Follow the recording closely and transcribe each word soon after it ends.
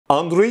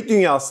Android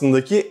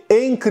dünyasındaki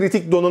en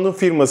kritik donanım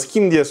firması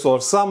kim diye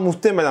sorsam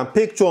muhtemelen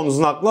pek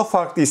çoğunuzun aklına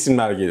farklı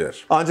isimler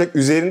gelir. Ancak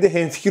üzerinde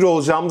hemfikir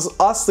olacağımız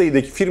az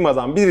sayıdaki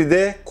firmadan biri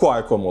de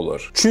Qualcomm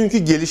olur. Çünkü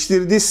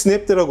geliştirdiği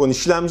Snapdragon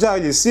işlemci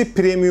ailesi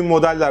premium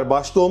modeller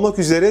başta olmak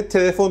üzere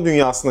telefon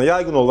dünyasına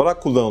yaygın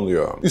olarak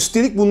kullanılıyor.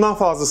 Üstelik bundan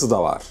fazlası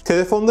da var.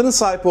 Telefonların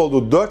sahip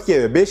olduğu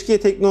 4G ve 5G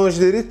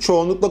teknolojileri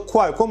çoğunlukla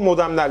Qualcomm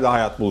modemlerle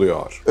hayat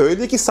buluyor.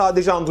 Öyle ki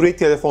sadece Android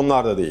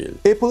telefonlarda değil.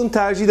 Apple'ın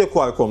tercihi de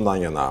Qualcomm'dan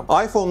yana.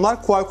 iPhone'lar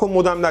Qualcomm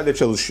modemlerle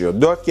çalışıyor.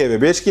 4G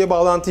ve 5G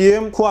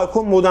bağlantıyı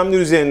Qualcomm modemler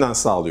üzerinden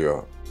sağlıyor.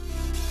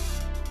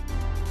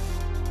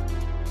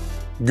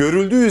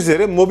 Görüldüğü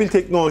üzere mobil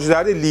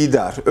teknolojilerde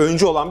lider,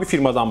 öncü olan bir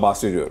firmadan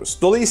bahsediyoruz.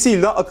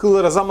 Dolayısıyla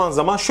akıllara zaman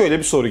zaman şöyle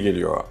bir soru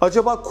geliyor.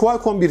 Acaba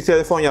Qualcomm bir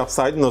telefon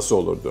yapsaydı nasıl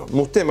olurdu?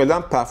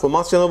 Muhtemelen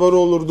performans canavarı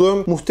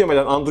olurdu.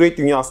 Muhtemelen Android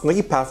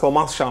dünyasındaki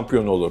performans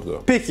şampiyonu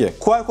olurdu. Peki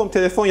Qualcomm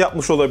telefon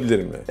yapmış olabilir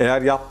mi?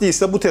 Eğer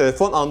yaptıysa bu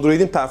telefon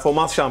Android'in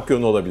performans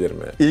şampiyonu olabilir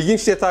mi?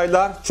 İlginç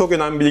detaylar, çok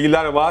önemli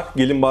bilgiler var.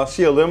 Gelin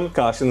başlayalım.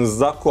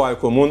 Karşınızda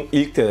Qualcomm'un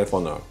ilk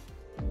telefonu.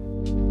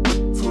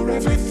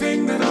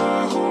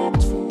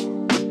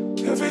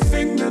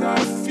 Everything that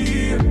I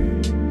feel,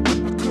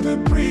 I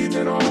couldn't breathe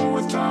at all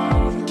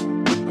without it.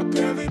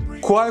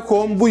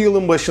 Qualcomm bu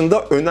yılın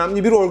başında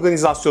önemli bir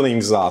organizasyona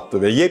imza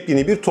attı ve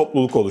yepyeni bir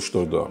topluluk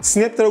oluşturdu.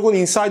 Snapdragon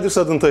Insiders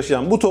adını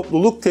taşıyan bu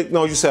topluluk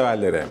teknoloji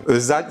severlere,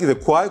 özellikle de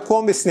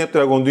Qualcomm ve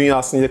Snapdragon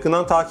dünyasını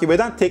yakından takip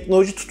eden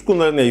teknoloji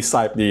tutkunlarına ev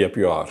sahipliği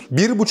yapıyor.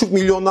 1,5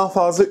 milyondan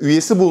fazla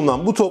üyesi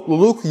bulunan bu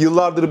topluluk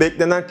yıllardır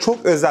beklenen çok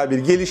özel bir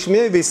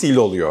gelişmeye vesile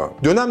oluyor.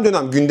 Dönem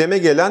dönem gündeme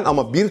gelen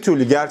ama bir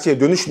türlü gerçeğe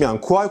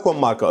dönüşmeyen Qualcomm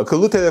marka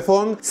akıllı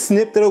telefon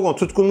Snapdragon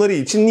tutkunları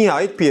için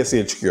nihayet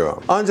piyasaya çıkıyor.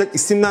 Ancak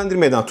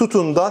isimlendirmeden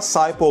tutun da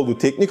sahip olduğu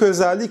teknik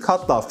özellik,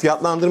 hatta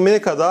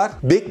fiyatlandırmaya kadar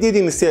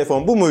beklediğimiz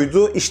telefon bu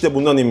muydu? İşte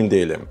bundan emin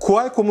değilim.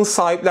 Qualcomm'un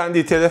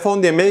sahiplendiği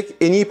telefon demek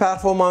en iyi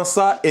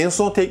performansa, en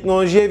son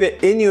teknolojiye ve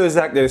en iyi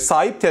özelliklere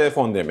sahip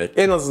telefon demek.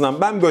 En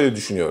azından ben böyle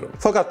düşünüyorum.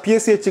 Fakat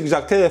piyasaya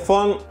çıkacak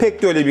telefon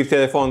pek de öyle bir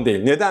telefon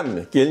değil. Neden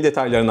mi? Gelin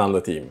detaylarını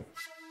anlatayım.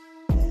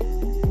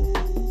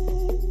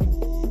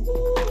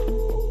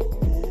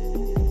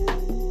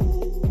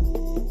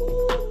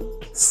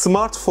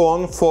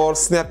 Smartphone for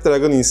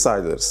Snapdragon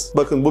Insiders.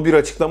 Bakın bu bir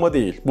açıklama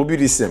değil, bu bir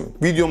isim.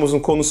 Videomuzun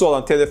konusu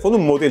olan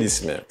telefonun model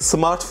ismi.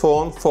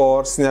 Smartphone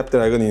for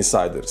Snapdragon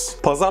Insiders.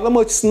 Pazarlama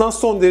açısından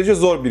son derece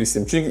zor bir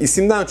isim. Çünkü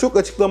isimden çok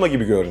açıklama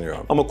gibi görünüyor.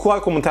 Ama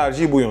Qualcomm'un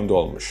tercihi bu yönde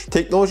olmuş.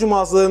 Teknoloji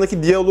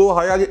mağazalarındaki diyaloğu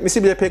hayal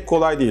etmesi bile pek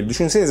kolay değil.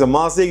 Düşünsenize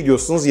mağazaya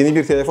gidiyorsunuz, yeni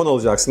bir telefon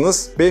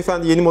alacaksınız.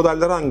 Beyefendi yeni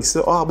modeller hangisi?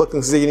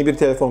 Bakın size yeni bir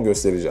telefon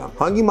göstereceğim.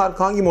 Hangi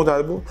marka, hangi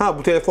model bu?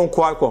 Bu telefon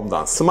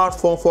Qualcomm'dan.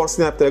 Smartphone for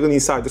Snapdragon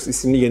Insiders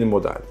isimli yeni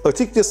model.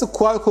 Açıkçası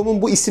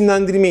Qualcomm'un bu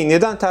isimlendirmeyi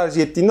neden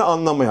tercih ettiğini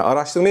anlamaya,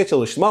 araştırmaya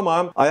çalıştım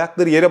ama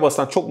ayakları yere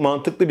basan çok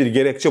mantıklı bir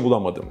gerekçe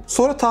bulamadım.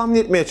 Sonra tahmin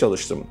etmeye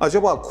çalıştım.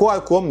 Acaba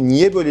Qualcomm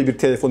niye böyle bir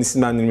telefon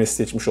isimlendirmesi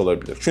seçmiş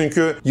olabilir?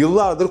 Çünkü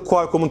yıllardır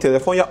Qualcomm'un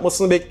telefon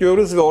yapmasını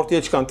bekliyoruz ve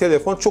ortaya çıkan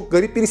telefon çok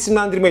garip bir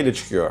isimlendirmeyle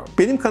çıkıyor.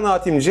 Benim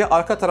kanaatimce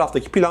arka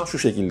taraftaki plan şu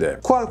şekilde.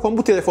 Qualcomm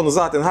bu telefonu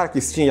zaten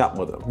herkes için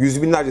yapmadı.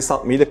 Yüz binlerce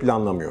satmayı da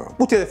planlamıyor.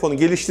 Bu telefonu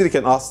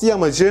geliştirirken asli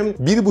amacım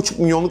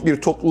 1,5 milyonluk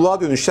bir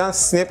topluluğa dönüşen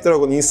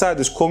Snapdragon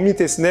Insiders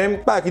komünitesine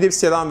belki de bir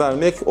selam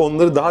vermek,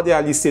 onları daha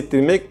değerli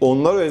hissettirmek,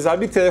 onlara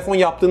özel bir telefon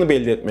yaptığını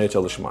belli etmeye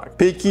çalışmak.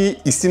 Peki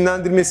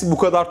isimlendirmesi bu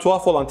kadar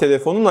tuhaf olan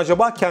telefonun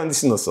acaba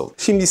kendisi nasıl?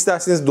 Şimdi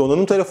isterseniz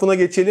donanım tarafına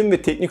geçelim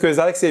ve teknik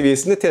özellik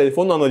seviyesinde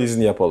telefonun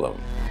analizini yapalım.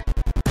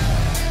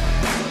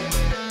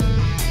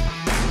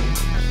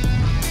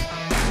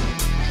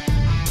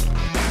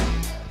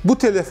 Bu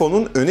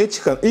telefonun öne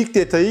çıkan ilk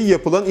detayı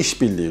yapılan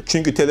işbirliği.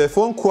 Çünkü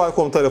telefon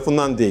Qualcomm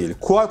tarafından değil,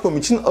 Qualcomm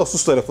için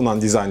Asus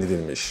tarafından dizayn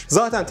edilmiş.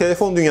 Zaten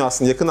telefon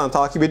dünyasını yakından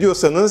takip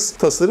ediyorsanız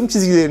tasarım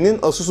çizgilerinin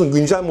Asus'un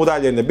güncel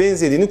modellerine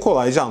benzediğini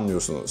kolayca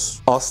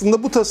anlıyorsunuz.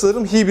 Aslında bu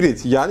tasarım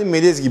hibrit, yani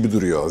melez gibi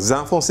duruyor.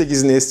 Zenfone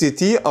 8'in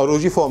estetiği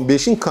ROG Phone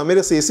 5'in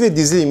kamera sayısı ve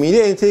dizilimiyle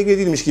entegre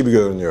edilmiş gibi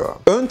görünüyor.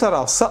 Ön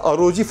tarafsa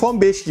ROG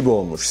Phone 5 gibi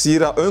olmuş.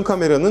 Zira ön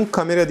kameranın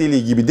kamera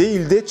deliği gibi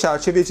değil de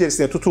çerçeve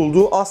içerisinde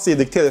tutulduğu az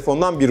sayıdaki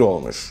telefondan biri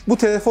olmuş. Bu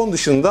telefon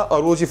dışında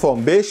ROG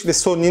Phone 5 ve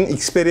Sony'nin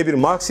Xperia 1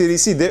 Mark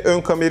serisi de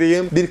ön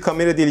kamerayı bir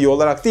kamera deliği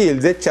olarak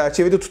değil de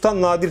çerçevede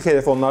tutan nadir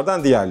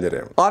telefonlardan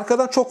diğerleri.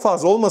 Arkadan çok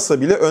fazla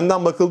olmasa bile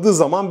önden bakıldığı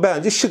zaman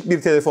bence şık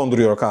bir telefon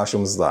duruyor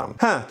karşımızda.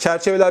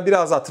 Çerçeveler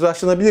biraz daha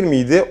tıraşlanabilir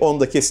miydi?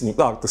 Onda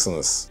kesinlikle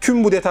haklısınız.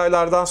 Tüm bu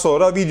detaylardan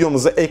sonra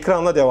videomuza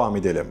ekranla devam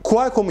edelim.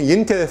 Qualcomm'un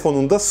yeni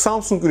telefonunda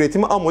Samsung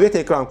üretimi AMOLED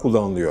ekran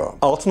kullanılıyor.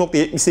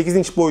 6.78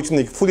 inç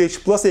boyutundaki Full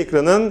HD Plus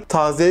ekranın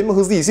tazeleme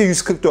hızı ise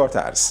 144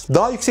 Hz.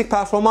 Daha yüksek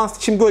performans performans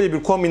için böyle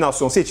bir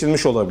kombinasyon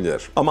seçilmiş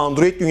olabilir. Ama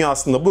Android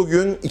dünyasında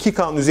bugün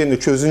 2K'nın üzerinde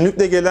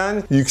çözünürlükle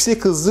gelen,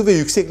 yüksek hızlı ve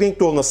yüksek renk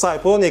tonuna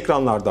sahip olan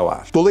ekranlar da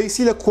var.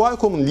 Dolayısıyla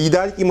Qualcomm'un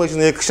liderlik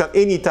imajına yakışan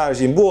en iyi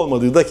tercihin bu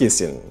olmadığı da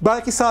kesin.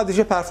 Belki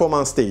sadece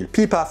performans değil,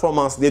 pil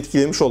performansı da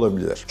etkilemiş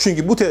olabilir.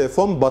 Çünkü bu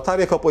telefon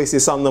batarya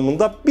kapasitesi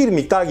anlamında bir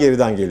miktar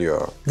geriden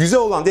geliyor. Güzel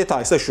olan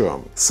detay ise şu.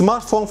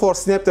 Smartphone for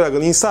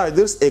Snapdragon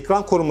Insiders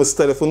ekran koruması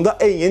tarafında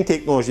en yeni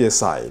teknolojiye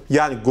sahip.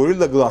 Yani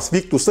Gorilla Glass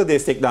Victus'la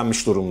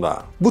desteklenmiş durumda.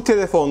 Bu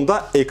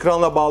telefonda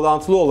ekranla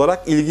bağlantılı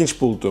olarak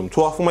ilginç bulduğum,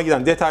 tuhafıma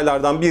giden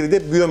detaylardan biri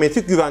de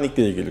biyometrik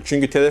güvenlikle ilgili.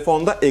 Çünkü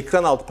telefonda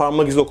ekran altı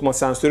parmak izi okuma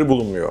sensörü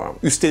bulunmuyor.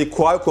 Üstelik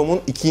Qualcomm'un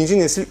ikinci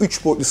nesil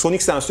 3 boyutlu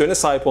sonik sensörüne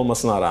sahip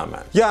olmasına rağmen.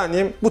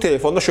 Yani bu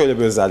telefonda şöyle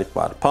bir özellik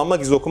var.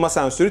 Parmak izi okuma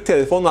sensörü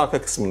telefonun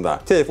arka kısmında.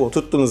 Telefonu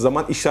tuttuğunuz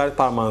zaman işaret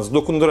parmağınızı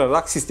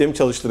dokundurarak sistemi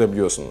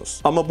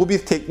çalıştırabiliyorsunuz. Ama bu bir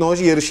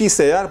teknoloji yarışı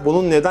ise eğer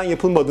bunun neden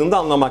yapılmadığını da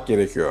anlamak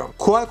gerekiyor.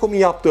 Qualcomm'un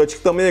yaptığı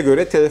açıklamaya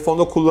göre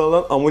telefonda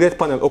kullanılan AMOLED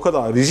panel o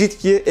kadar rigid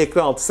ki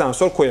ekran altı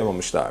sensör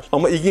koyamamışlar.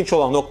 Ama ilginç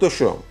olan nokta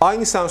şu.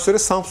 Aynı sensöre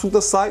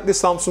Samsung'da sahip ve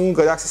Samsung'un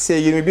Galaxy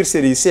S21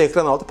 serisi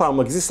ekran altı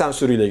parmak izi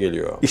sensörüyle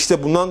geliyor.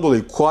 İşte bundan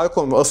dolayı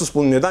Qualcomm ve Asus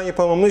bunu neden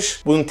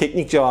yapamamış? Bunun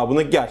teknik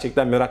cevabını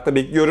gerçekten merakla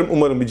bekliyorum.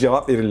 Umarım bir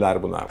cevap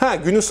verirler buna.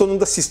 Günün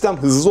sonunda sistem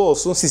hızlı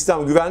olsun,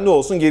 sistem güvenli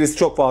olsun, gerisi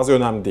çok fazla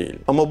önemli değil.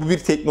 Ama bu bir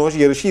teknoloji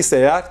yarışı ise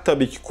eğer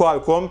tabii ki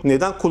Qualcomm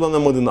neden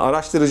kullanamadığını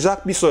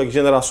araştıracak, bir sonraki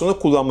jenerasyonda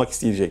kullanmak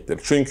isteyecektir.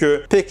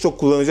 Çünkü pek çok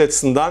kullanıcı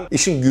açısından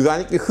işin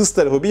güvenlik ve hız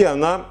tarafı bir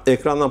yana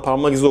ekrandan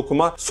parmak izi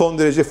okuma son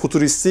derece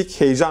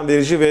futuristik, heyecan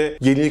verici ve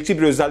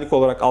yenilikçi bir özellik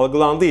olarak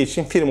algılandığı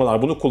için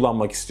firmalar bunu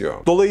kullanmak istiyor.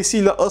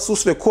 Dolayısıyla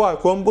Asus ve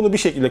Qualcomm bunu bir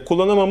şekilde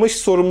kullanamamış,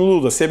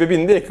 sorumluluğu da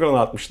sebebini de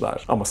ekrana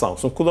atmışlar. Ama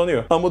Samsung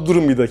kullanıyor. Ama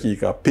durun bir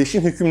dakika.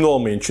 Peşin hükümlü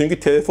olmayın. Çünkü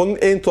telefonun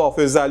en tuhaf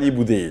özelliği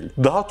bu değil.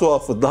 Daha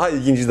tuhafı, daha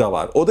ilginci de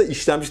var. O da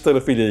işlemci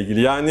tarafıyla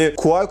ilgili. Yani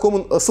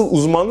Qualcomm'un asıl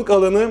uzmanlık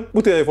alanı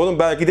bu telefonun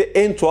belki de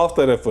en tuhaf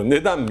tarafı.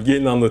 Neden mi?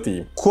 Gelin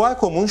anlatayım.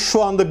 Qualcomm'un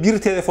şu anda bir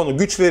telefona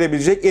güç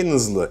verebilecek en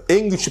hızlı,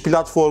 en güçlü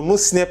platformu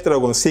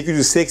Snapdragon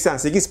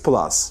 888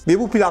 Plus. Ve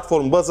bu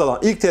platformu baz alan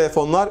ilk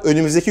telefonlar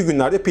önümüzdeki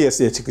günlerde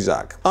piyasaya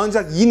çıkacak.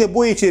 Ancak yine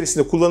bu ay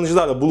içerisinde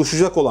kullanıcılarla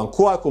buluşacak olan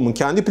Qualcomm'un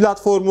kendi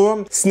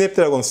platformu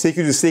Snapdragon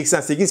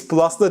 888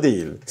 Plus'la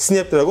değil,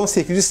 Snapdragon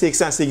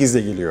 888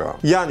 ile geliyor.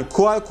 Yani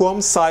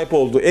Qualcomm sahip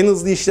olduğu en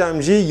hızlı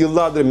işlemciyi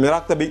yıllardır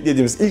merakla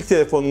beklediğimiz ilk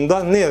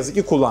telefonunda ne yazık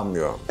ki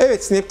kullanmıyor.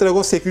 Evet,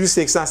 Snapdragon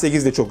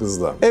 888 de çok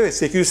hızlı. Evet,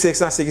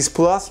 888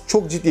 Plus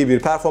çok ciddi bir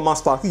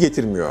performans farkı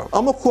getirmiyor.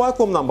 Ama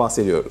Qualcomm'dan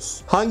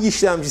bahsediyoruz. Hangi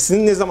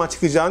işlemcisinin ne zaman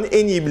çıkacağını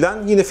en iyi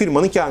bilen yine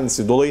firmanın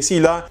kendisi.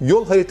 Dolayısıyla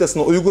yol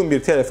haritasına uygun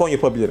bir telefon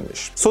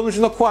yapabilirmiş.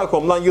 Sonucunda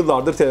Qualcomm'dan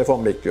yıllardır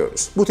telefon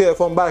bekliyoruz. Bu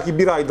telefon belki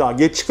bir ay daha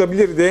geç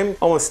çıkabilirdi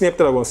ama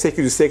Snapdragon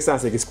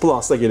 888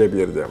 Plus'la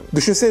gelebilirdi.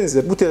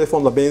 Düşünsenize, bu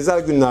telefonla benzer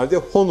günlerde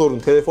Honor'un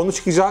telefonu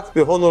çıkacak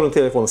ve Honor'un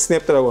telefonu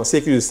Snapdragon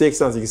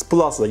 888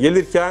 Plus'la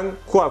gelirken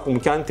Qualcomm'un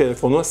kendi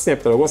telefonu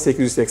Snapdragon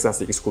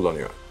 888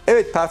 kullanıyor.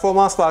 Evet,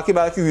 performans farkı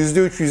belki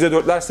 %3,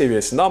 %4'ler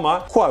seviyesinde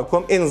ama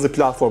Qualcomm en hızlı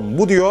platformu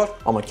bu diyor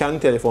ama kendi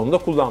telefonunda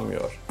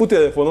kullanmıyor. Bu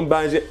telefonun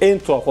bence en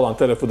tuhaf olan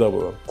tarafı da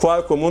bu.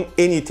 Qualcomm'un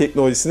en iyi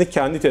teknolojisini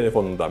kendi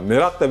telefonunda,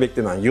 merakla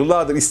beklenen,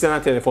 yıllardır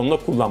istenen telefonunda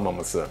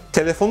kullanmaması.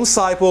 Telefonun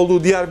sahip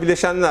olduğu diğer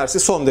bileşenler ise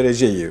son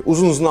derece iyi.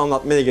 Uzun uzun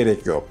anlatmaya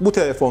gerek yok. Bu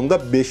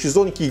telefonda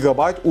 512 GB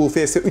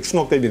UFS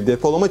 3.1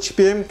 depolama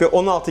çipi ve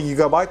 16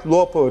 GB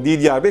Low Power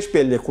DDR5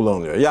 bellek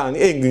kullanılıyor. Yani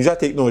en güncel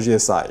teknolojiye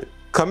sahip.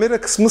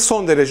 Kamera kısmı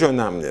son derece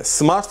önemli.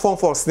 Smartphone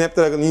for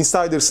Snapdragon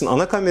Insiders'ın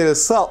ana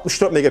kamerası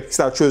 64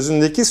 megapiksel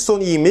çözünürlüğündeki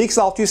Sony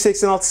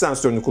IMX686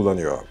 sensörünü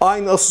kullanıyor.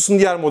 Aynı Asus'un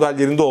diğer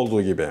modellerinde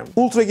olduğu gibi.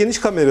 Ultra geniş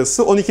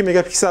kamerası 12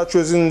 megapiksel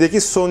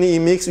çözünürlüğündeki Sony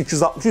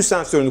IMX363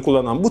 sensörünü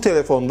kullanan bu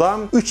telefonda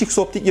 3x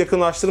optik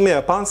yakınlaştırma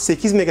yapan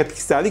 8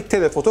 megapiksellik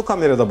telefoto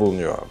kamerada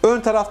bulunuyor.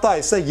 Ön tarafta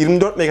ise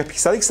 24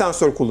 megapiksellik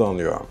sensör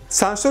kullanılıyor.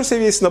 Sensör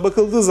seviyesine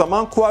bakıldığı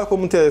zaman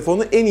Qualcomm'un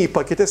telefonu en iyi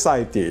pakete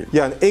sahip değil.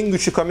 Yani en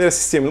güçlü kamera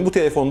sisteminin bu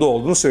telefonda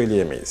olduğunu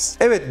söyleyemeyiz.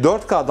 Evet,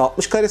 4K'da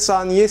 60 kare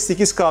saniye,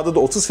 8K'da da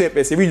 30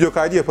 FPS video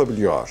kaydı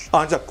yapabiliyor.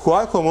 Ancak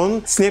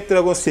Qualcomm'un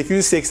Snapdragon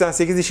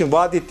 888 için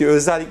vaat ettiği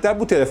özellikler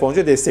bu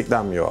telefonca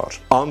desteklenmiyor.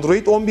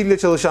 Android 11 ile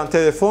çalışan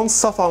telefon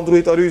saf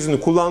Android arayüzünü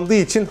kullandığı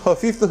için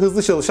hafif ve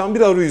hızlı çalışan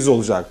bir arayüzü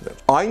olacaktır.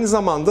 Aynı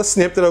zamanda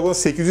Snapdragon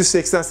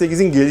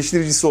 888'in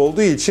geliştiricisi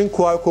olduğu için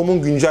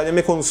Qualcomm'un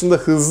güncelleme konusunda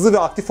hızlı ve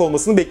aktif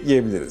olmasını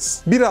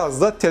bekleyebiliriz.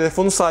 Biraz da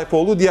telefonun sahip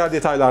olduğu diğer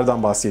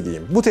detaylardan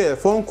bahsedeyim. Bu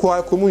telefon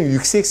Qualcomm'un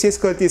yüksek ses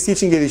kalitesi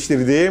için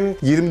geliştirdiği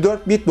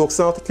 24 bit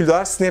 96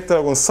 kHz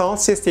Snapdragon Sound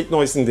ses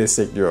teknolojisini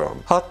destekliyor.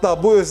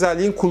 Hatta bu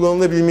özelliğin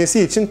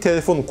kullanılabilmesi için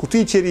telefonun kutu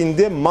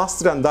içeriğinde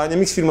Master &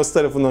 Dynamics firması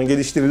tarafından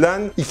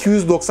geliştirilen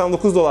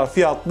 $299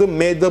 fiyatlı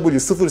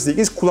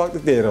MW08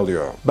 kulaklık da yer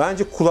alıyor.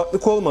 Bence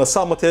kulaklık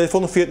olmasa ama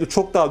telefonun fiyatı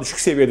çok daha düşük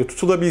seviyede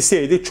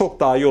tutulabilseydi çok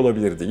daha iyi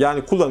olabilirdi.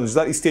 Yani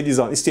kullanıcılar istediği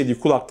zaman istediği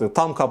kulaklığı,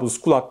 tam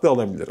kablosuz kulaklığı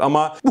alabilir.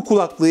 Ama bu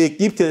kulaklığı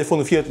ekleyip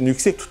telefonun fiyatını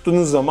yüksek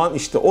tuttuğunuz zaman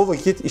işte o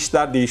vakit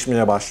işler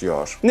değişmeye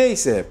başlıyor.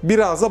 Neyse,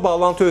 biraz da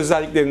bağlantı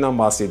özelliklerinden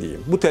bahsedeyim.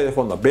 Bu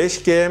telefonda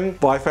 5G,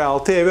 Wi-Fi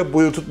 6E ve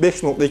Bluetooth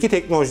 5.2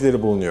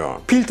 teknolojileri bulunuyor.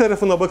 Pil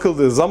tarafına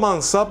bakıldığı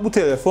zamansa bu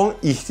telefon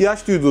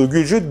ihtiyaç duyduğu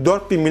gücü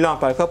 4000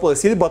 mAh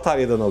kapasiteli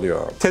bataryadan alıyor.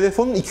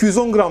 Telefonun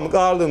 210 gramlık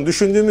ağırlığını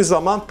düşündüğümüz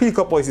zaman pil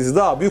kapasitesi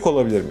daha büyük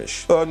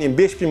olabilirmiş. Örneğin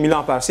 5000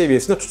 mAh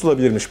seviyesinde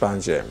tutulabilirmiş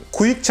bence.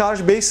 Quick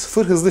Charge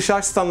 5.0 hızlı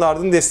şarj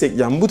standartını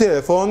destekleyen bu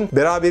telefon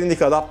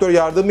beraberindeki adaptör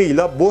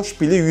yardımıyla boş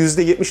pili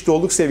 %70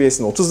 doluluk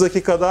seviyesine 30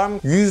 dakikada,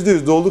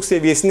 %100 doluluk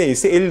seviyesine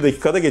ise 50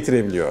 dakikada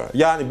getirebiliyor.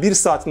 Yani 1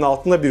 saatin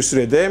altında bir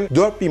sürede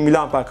 4000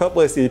 mAh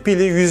kapasiteli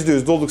pili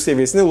 %100 doluluk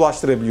seviyesine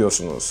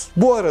ulaştırabiliyorsunuz.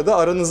 Bu arada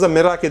aranızda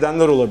merak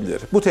edenler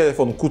olabilir. Bu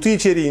telefonun kutu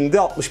içeriğinde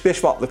 65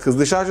 wattlık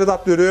hızlı şarj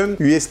adaptörü,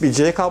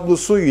 USB-C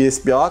kablosu,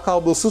 USB-A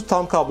kablosu,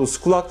 tam kablosuz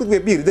kulaklık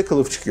ve bir de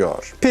kılıf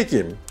çıkıyor.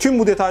 Peki, tüm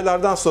bu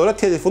detaylardan sonra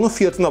telefonun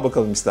fiyatına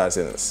bakalım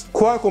isterseniz.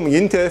 Qualcomm'un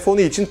yeni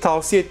telefonu için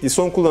tavsiye ettiği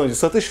son kullanıcı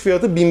satış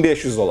fiyatı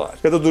 $1500.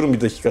 Ya da durun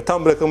bir dakika,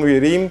 tam rakamı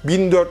vereyim,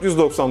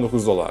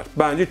 $1499.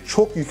 Bence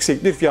çok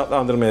yüksek bir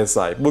fiyatlandırmaya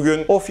sahip.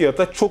 Bugün o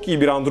fiyata çok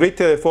iyi bir Android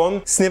telefon,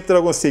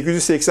 Snapdragon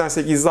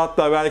 888'de,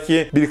 hatta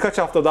belki birkaç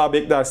hafta daha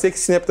beklersek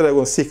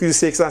Snapdragon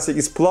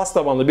 888 Plus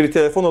tabanlı bir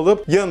telefon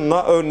alıp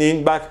yanına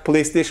örneğin belki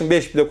PlayStation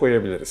 5 bile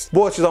koyabiliriz.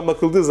 Bu açıdan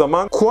bakıldığı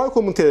zaman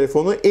Qualcomm'un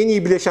telefonu en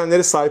iyi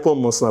bileşenlere sahip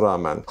olmasına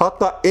rağmen,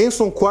 hatta en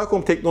son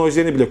Qualcomm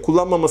teknolojilerini bile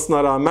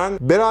kullanmamasına rağmen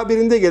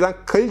beraberinde gelen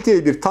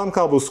kaliteli bir tam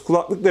kablosuz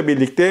kulaklıkla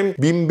birlikte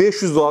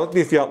 $1500'lık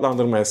bir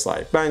fiyatlandırmaya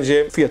sahip.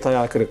 Bence fiyat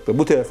hayal kırıklığı.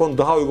 Bu telefon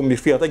daha uygun bir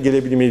fiyata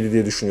gelebilmeliydi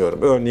diye düşünüyorum.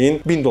 Örneğin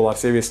 $1000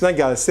 seviyesine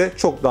gelse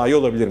çok daha iyi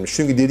olabilirmiş.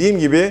 Çünkü dediğim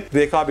gibi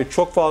rekabet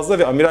çok fazla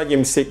ve amiral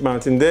gemisi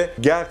segmentinde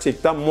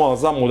gerçekten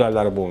muazzam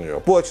modeller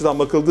bulunuyor. Bu açıdan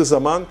bakıldığı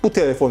zaman bu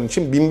telefon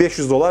için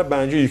 $1500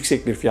 bence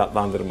yüksek bir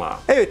fiyatlandırma.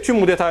 Evet,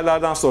 tüm bu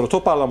detaylardan sonra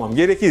toparlamam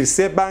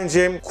gerekirse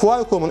bence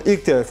Qualcomm'un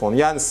ilk telefonu,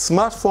 yani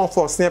Smartphone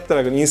for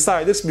Snapdragon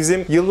Insiders,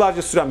 bizim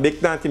yıllarca süren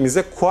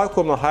beklentimize,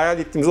 Qualcomm'la hayal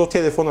ettiğimiz o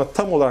telefona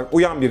tam olarak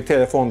uyan bir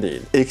telefon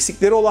değil.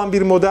 Eksikleri olan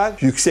bir model,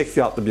 yüksek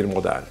fiyatlı bir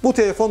model. Bu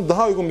telefon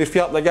daha uygun bir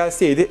fiyatla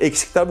gelseydi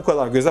eksikler bu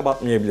kadar göze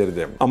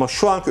batmayabilirdi. Ama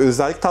şu anki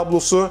özellik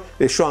tablosu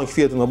ve şu anki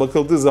fiyatına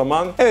bakıldığı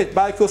zaman evet,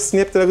 belki o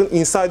Snapdragon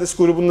Insiders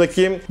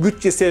grubundaki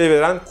bütçesi ele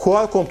veren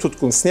Qualcomm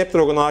tutkun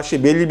Snapdragon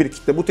aşığı belli bir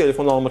kitle bu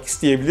telefonu almak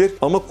isteyebilir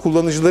ama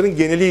kullanıcıların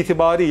geneli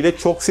itibariyle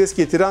çok ses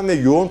getiren ve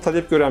yoğun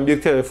talep gören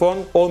bir telefon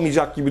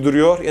olmayacak gibi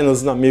duruyor, en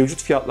azından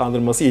mevcut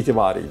fiyatlandırması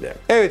itibariyle.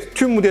 Evet,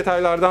 tüm bu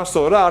detaylardan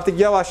sonra artık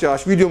yavaş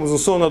yavaş videomuzun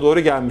sonuna doğru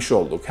gelmiş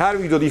olduk.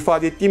 Her videoda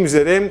ifade ettiğim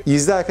üzere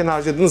izlerken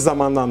harcadığınız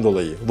zamandan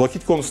dolayı,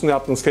 vakit konusunda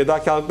yaptığınız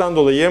fedakarlıktan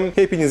dolayı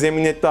hepinize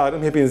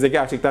minnettarım. Hepinize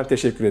gerçekten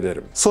teşekkür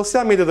ederim.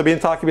 Sosyal medyada beni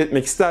takip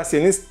etmek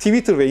isterseniz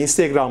Twitter ve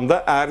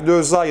Instagram'da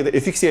erdözza ya da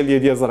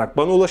fx57 yazarak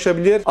bana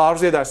ulaşabilir.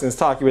 Arzu ederseniz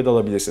takip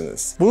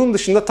alabilirsiniz. Bunun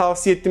dışında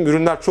tavsiye ettiğim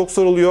ürünler çok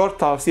soruluyor.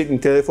 Tavsiye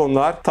ettiğim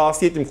telefonlar,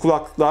 tavsiye ettiğim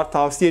kulaklıklar,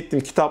 tavsiye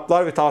ettiğim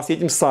kitaplar ve tavsiye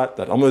ettiğim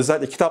saatler. Ama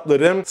özellikle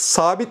kitaplarım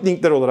sabit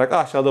linkler olarak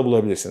aşağıda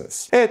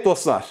bulabilirsiniz. Evet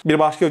dostlar, bir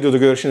başka videoda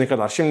görüşene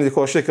kadar şimdilik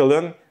hoşça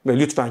kalın ve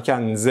lütfen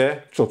kendinize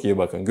çok iyi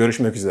bakın.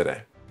 Görüşmek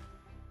üzere.